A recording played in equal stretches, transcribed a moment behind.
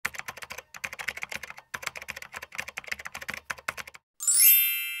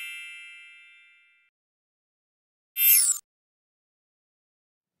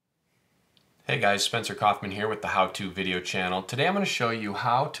Hey guys, Spencer Kaufman here with the How-To video channel. Today I'm going to show you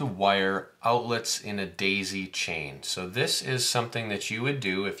how to wire outlets in a daisy chain. So this is something that you would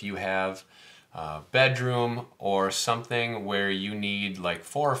do if you have a bedroom or something where you need like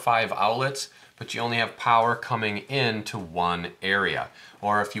 4 or 5 outlets, but you only have power coming into one area.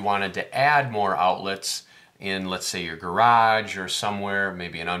 Or if you wanted to add more outlets in, let's say, your garage or somewhere,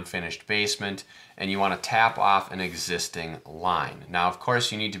 maybe an unfinished basement, and you want to tap off an existing line. Now, of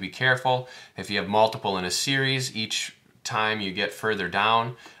course, you need to be careful. If you have multiple in a series, each time you get further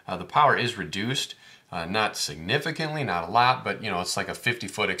down, the power is reduced. Not significantly, not a lot, but it's like a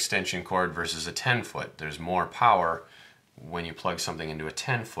 50-foot extension cord versus a 10-foot. There's more power when you plug something into a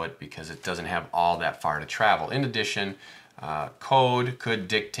 10-foot because it doesn't have all that far to travel. In addition, code could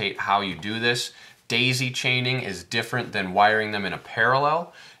dictate how you do this. Daisy chaining is different than wiring them in a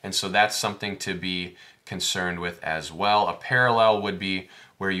parallel, and so that's something to be concerned with as well. A parallel would be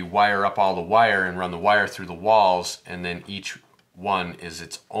where you wire up all the wire and run the wire through the walls, and then each one is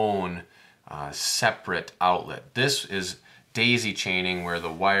its own separate outlet. This is daisy chaining, where the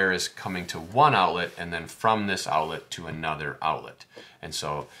wire is coming to one outlet and then from this outlet to another outlet. And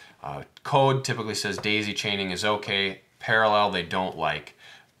so code typically says daisy chaining is okay, parallel they don't like,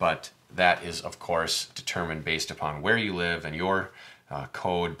 but that is, of course, determined based upon where you live and your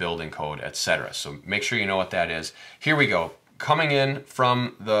code, building code, etc. So make sure you know what that is. Here we go. Coming in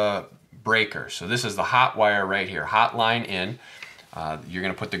from the breaker. So this is the hot wire right here, hot line in. You're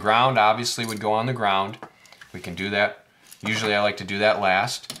going to put the ground, obviously would go on the ground. We can do that. Usually I like to do that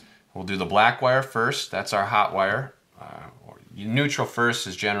last. We'll do the black wire first. That's our hot wire. Neutral first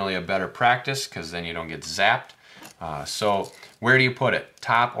is generally a better practice because then you don't get zapped. So where do you put it?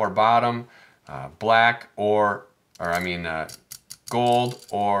 Top or bottom, black or gold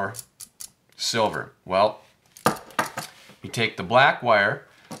or silver? Well, you take the black wire,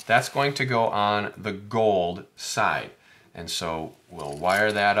 that's going to go on the gold side. And so we'll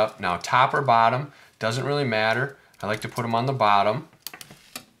wire that up. Now top or bottom, doesn't really matter. I like to put them on the bottom.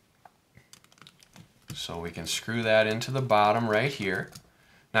 So we can screw that into the bottom right here.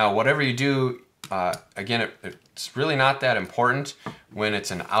 Now whatever you do, again, it's really not that important when it's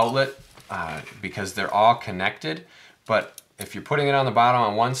an outlet because they're all connected. But if you're putting it on the bottom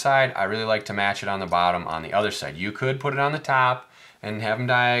on one side, I really like to match it on the bottom on the other side. You could put it on the top and have them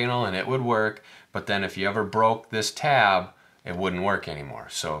diagonal and it would work. But then if you ever broke this tab, it wouldn't work anymore.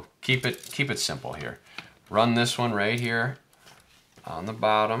 So keep it simple here. Run this one right here on the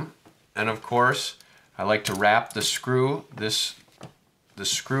bottom. And of course, I like to wrap the screw. The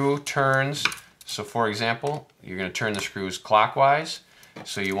screw turns. So for example, you're going to turn the screws clockwise,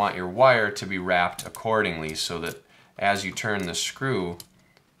 so you want your wire to be wrapped accordingly so that as you turn the screw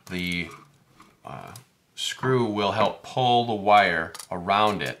will help pull the wire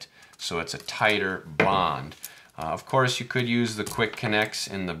around it so it's a tighter bond. Of course, you could use the quick connects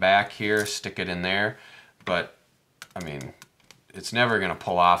in the back here, stick it in there, but I mean, it's never going to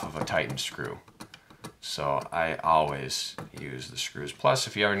pull off of a tightened screw. So I always use the screws. Plus,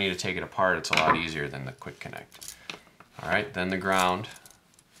 if you ever need to take it apart, it's a lot easier than the quick connect. All right, then the ground.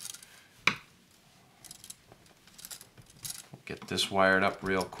 We'll get this wired up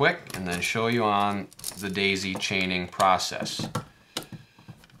real quick and then show you on the daisy chaining process.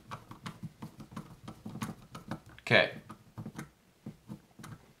 Okay.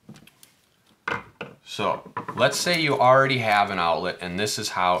 So let's say you already have an outlet and this is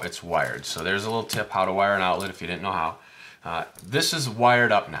how it's wired. So there's a little tip how to wire an outlet if you didn't know how. This is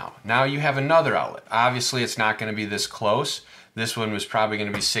wired up now. Now you have another outlet. Obviously it's not going to be this close. This one was probably going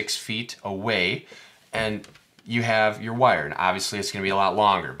to be 6 feet away and you have your wire. And obviously it's going to be a lot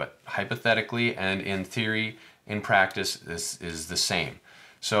longer, but hypothetically and in theory, in practice, this is the same.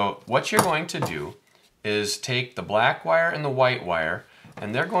 So what you're going to do is take the black wire and the white wire,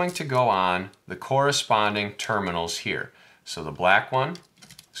 and they're going to go on the corresponding terminals here. So the black one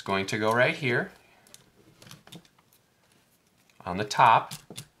is going to go right here on the top.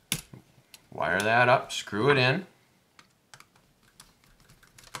 Wire that up, screw it in.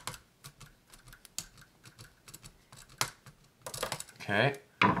 Okay,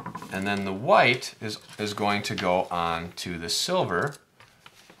 and then the white is going to go on to the silver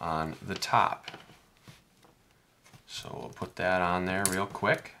on the top. So we'll put that on there real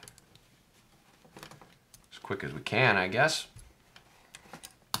quick. As quick as we can, I guess.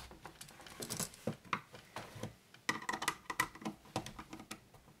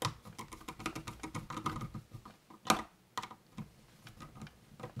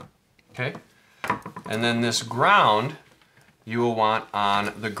 Okay. And then this ground, you will want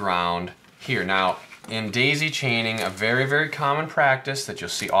on the ground here. Now, in daisy chaining, a very, very common practice that you'll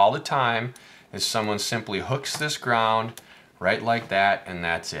see all the time is someone simply hooks this ground right like that, and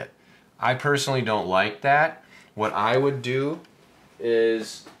that's it. I personally don't like that. What I would do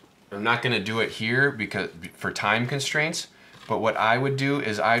is, I'm not going to do it here because for time constraints, but what I would do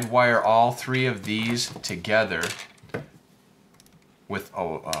is I'd wire all three of these together with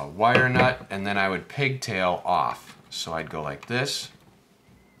a wire nut, and then I would pigtail off. So I'd go like this.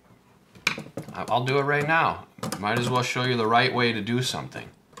 I'll do it right now. Might as well show you the right way to do something.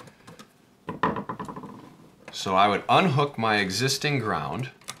 So I would unhook my existing ground.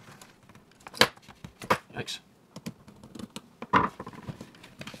 Yikes.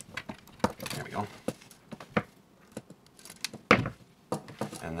 There we go.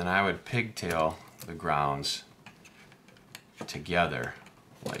 And then I would pigtail the grounds together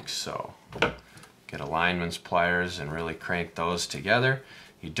like so. Get a lineman's pliers and really crank those together.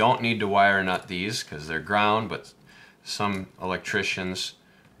 You don't need to wire nut these because they're ground, but some electricians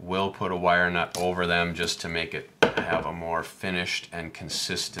will put a wire nut over them just to make it have a more finished and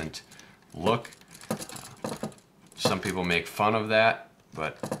consistent look. Some people make fun of that,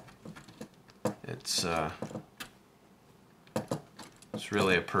 but it's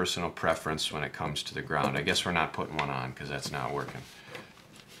really a personal preference when it comes to the ground. I guess we're not putting one on because that's not working.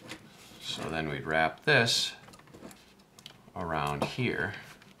 So then we'd wrap this around here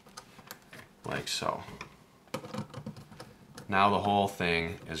like so. Now the whole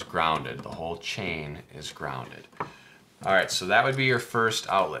thing is grounded. The whole chain is grounded. All right, so that would be your first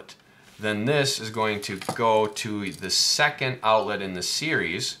outlet. Then this is going to go to the second outlet in the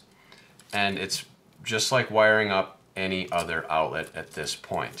series, and it's just like wiring up any other outlet at this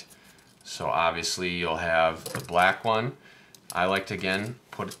point. So obviously you'll have the black one. I like to, again,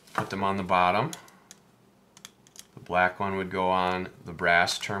 put them on the bottom. The black one would go on the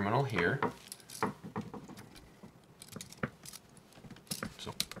brass terminal here.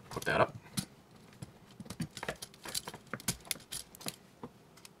 So put that up.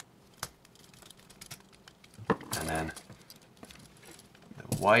 And then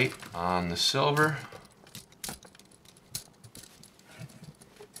the white on the silver.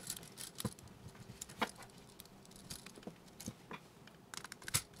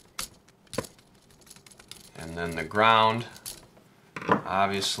 And then the ground,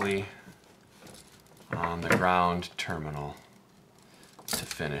 obviously, on the ground terminal to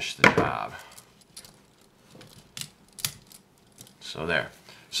finish the job. So there.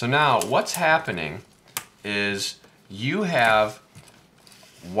 So now what's happening is you have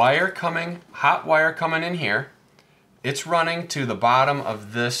wire coming, hot wire coming in here. It's running to the bottom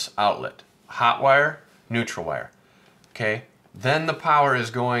of this outlet. Hot wire, neutral wire. Okay? Then the power is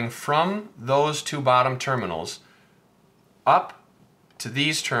going from those two bottom terminals up to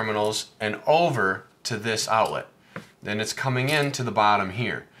these terminals and over to this outlet. Then it's coming in to the bottom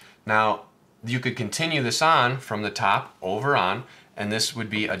here. Now, you could continue this on from the top over on, and this would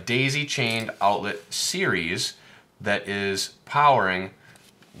be a daisy chained outlet series that is powering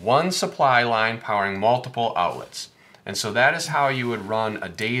one supply line, powering multiple outlets. And so that is how you would run a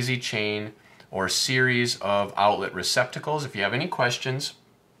daisy chain or series of outlet receptacles. If you have any questions,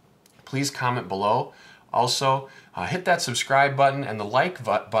 please comment below. Also, hit that subscribe button and the like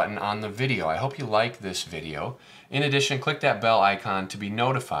button on the video. I hope you like this video. In addition, click that bell icon to be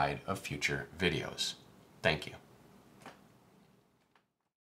notified of future videos. Thank you.